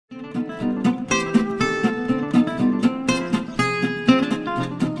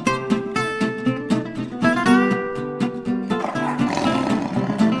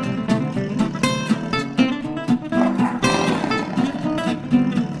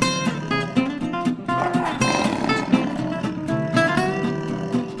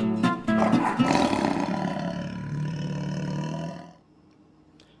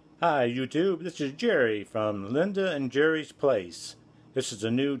Hi YouTube, this is Jerry from Linda and Jerry's Place. This is a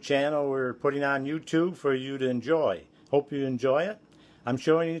new channel we're putting on YouTube for you to enjoy. Hope you enjoy it. I'm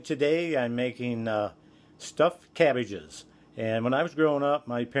showing you today I'm making stuffed cabbages. And when I was growing up,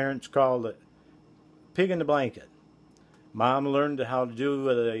 my parents called it pig in the blanket. Mom learned how to do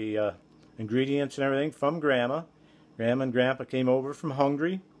the ingredients and everything from Grandma. Grandma and Grandpa came over from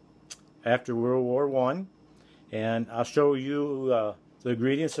Hungary after World War I. And I'll show you the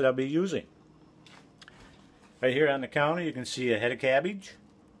ingredients that I'll be using. Right here on the counter you can see a head of cabbage,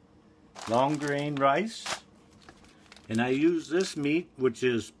 long grain rice, and I use this meat, which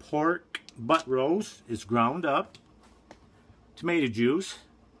is pork butt roast. It's ground up, tomato juice,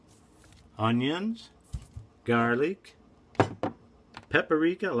 onions, garlic,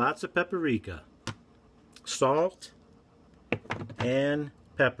 paprika, lots of paprika, salt, and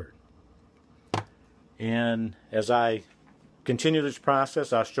pepper. And as I continue this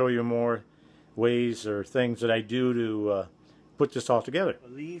process, I'll show you more ways or things that I do to put this all together. A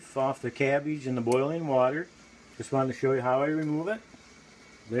leaf off the cabbage in the boiling water. Just wanted to show you how I remove it.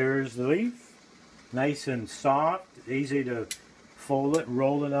 There's the leaf. Nice and soft, easy to fold it and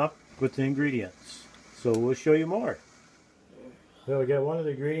roll it up with the ingredients. So we'll show you more. So we got one of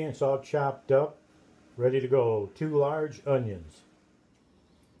the ingredients all chopped up, ready to go. 2 large onions.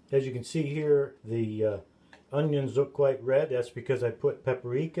 As you can see here, the onions look quite red. That's because I put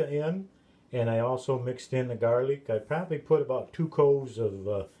paprika in, and I also mixed in the garlic. I probably put about 2 cloves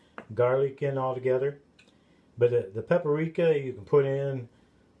of garlic in altogether. But the paprika, you can put in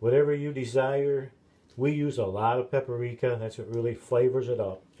whatever you desire. We use a lot of paprika. That's what really flavors it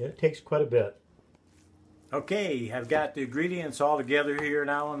up. It takes quite a bit. Okay, I've got the ingredients all together here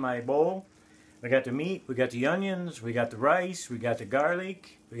now in my bowl. We got the meat, we got the onions, we got the rice, we got the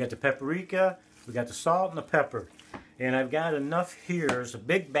garlic, we got the paprika, we got the salt and the pepper. And I've got enough here, it's a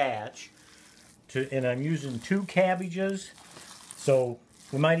big batch, and I'm using 2 cabbages, so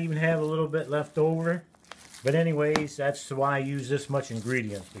we might even have a little bit left over. But anyways, that's why I use this much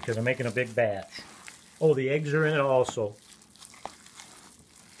ingredients, because I'm making a big batch. Oh, the eggs are in it also.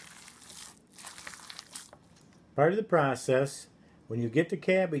 Part of the process, when you get the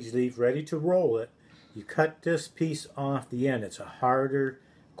cabbage leaf ready to roll it, you cut this piece off the end. It's a harder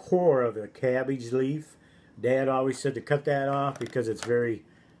core of the cabbage leaf. Dad always said to cut that off because it's very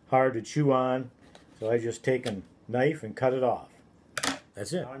hard to chew on. So I just take a knife and cut it off.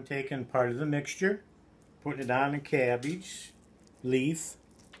 That's it. Now I'm taking part of the mixture, putting it on the cabbage leaf,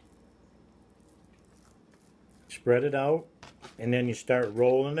 spread it out, and then you start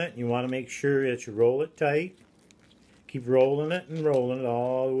rolling it. You want to make sure that you roll it tight. Keep rolling it and rolling it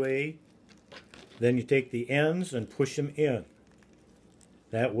all the way. Then you take the ends and push them in.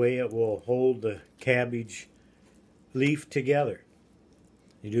 That way it will hold the cabbage leaf together.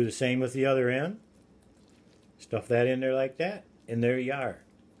 You do the same with the other end. Stuff that in there like that, and there you are.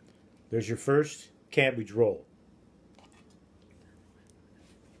 There's your first cabbage roll.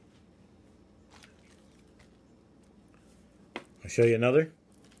 I'll show you another.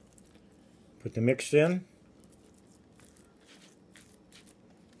 Put the mix in.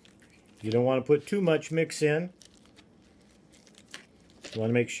 You don't want to put too much mix in. You want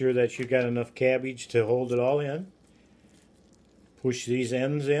to make sure that you got enough cabbage to hold it all in. Push these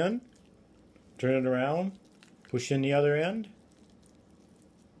ends in. Turn it around. Push in the other end.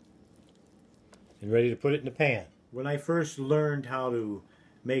 And ready to put it in the pan. When I first learned how to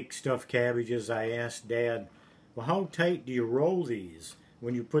make stuffed cabbages, I asked Dad, well, how tight do you roll these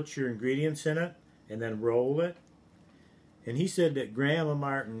when you put your ingredients in it and then roll it? And he said that Grandma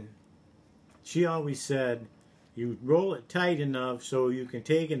Martin, she always said you roll it tight enough so you can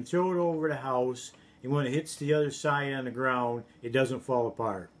take and throw it over the house, and when it hits the other side on the ground, it doesn't fall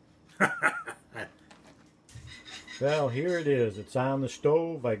apart. Well, here it is. It's on the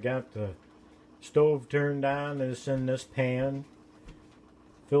stove. I got the stove turned on, and it's in this pan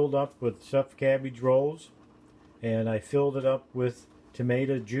filled up with stuffed cabbage rolls, and I filled it up with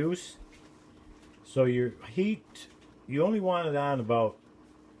tomato juice. So your heat, you only want it on about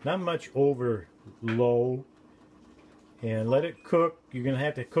not much over low, and let it cook. You're going to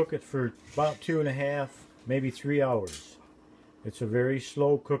have to cook it for about 2.5, maybe 3 hours. It's a very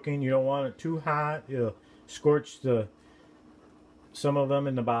slow cooking. You don't want it too hot. You'll scorch some of them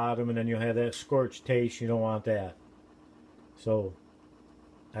in the bottom, and then you'll have that scorched taste. You don't want that. So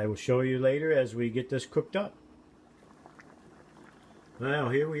I will show you later as we get this cooked up. Well,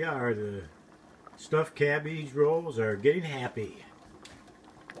 here we are. The stuffed cabbage rolls are getting happy.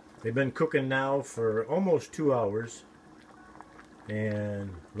 They've been cooking now for almost 2 hours.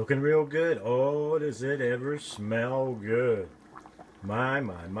 And looking real good. Oh, does it ever smell good. My.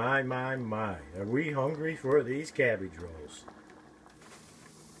 Are we hungry for these cabbage rolls?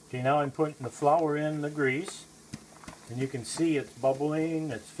 Okay, now I'm putting the flour in the grease. And you can see it's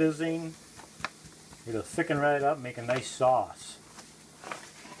bubbling, it's fizzing. It'll thicken right up, make a nice sauce.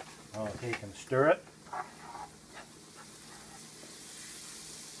 I'll take and stir it.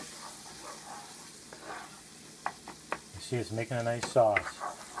 You see it's making a nice sauce.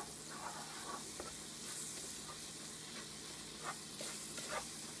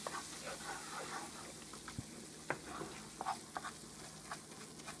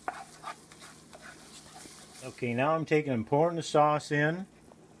 Okay, now I'm taking and pouring the sauce in,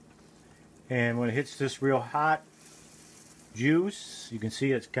 and when it hits this real hot juice, you can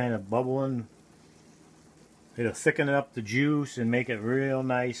see it's kind of bubbling. It'll thicken up the juice and make it real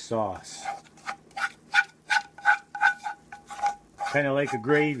nice sauce. Kind of like a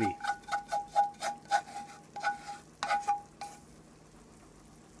gravy.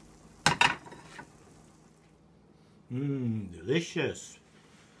 Delicious.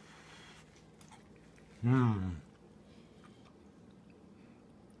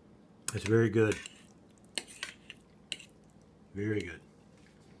 It's very good. Very good.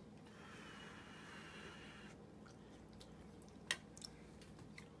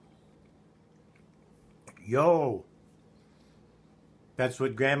 Yo! That's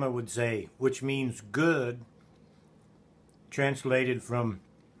what Grandma would say, which means good. Translated from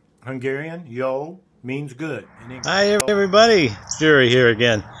Hungarian, yo means good. Hi everybody, Jerry here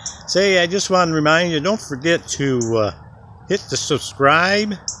again. Say, I just want to remind you, don't forget to hit the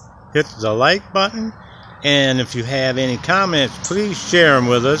subscribe, hit the like button, and if you have any comments, please share them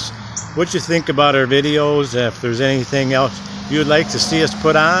with us. What you think about our videos, if there's anything else you would like to see us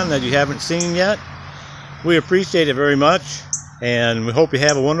put on that you haven't seen yet. We appreciate it very much, and we hope you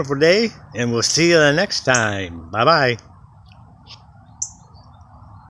have a wonderful day, and we'll see you the next time. Bye-bye.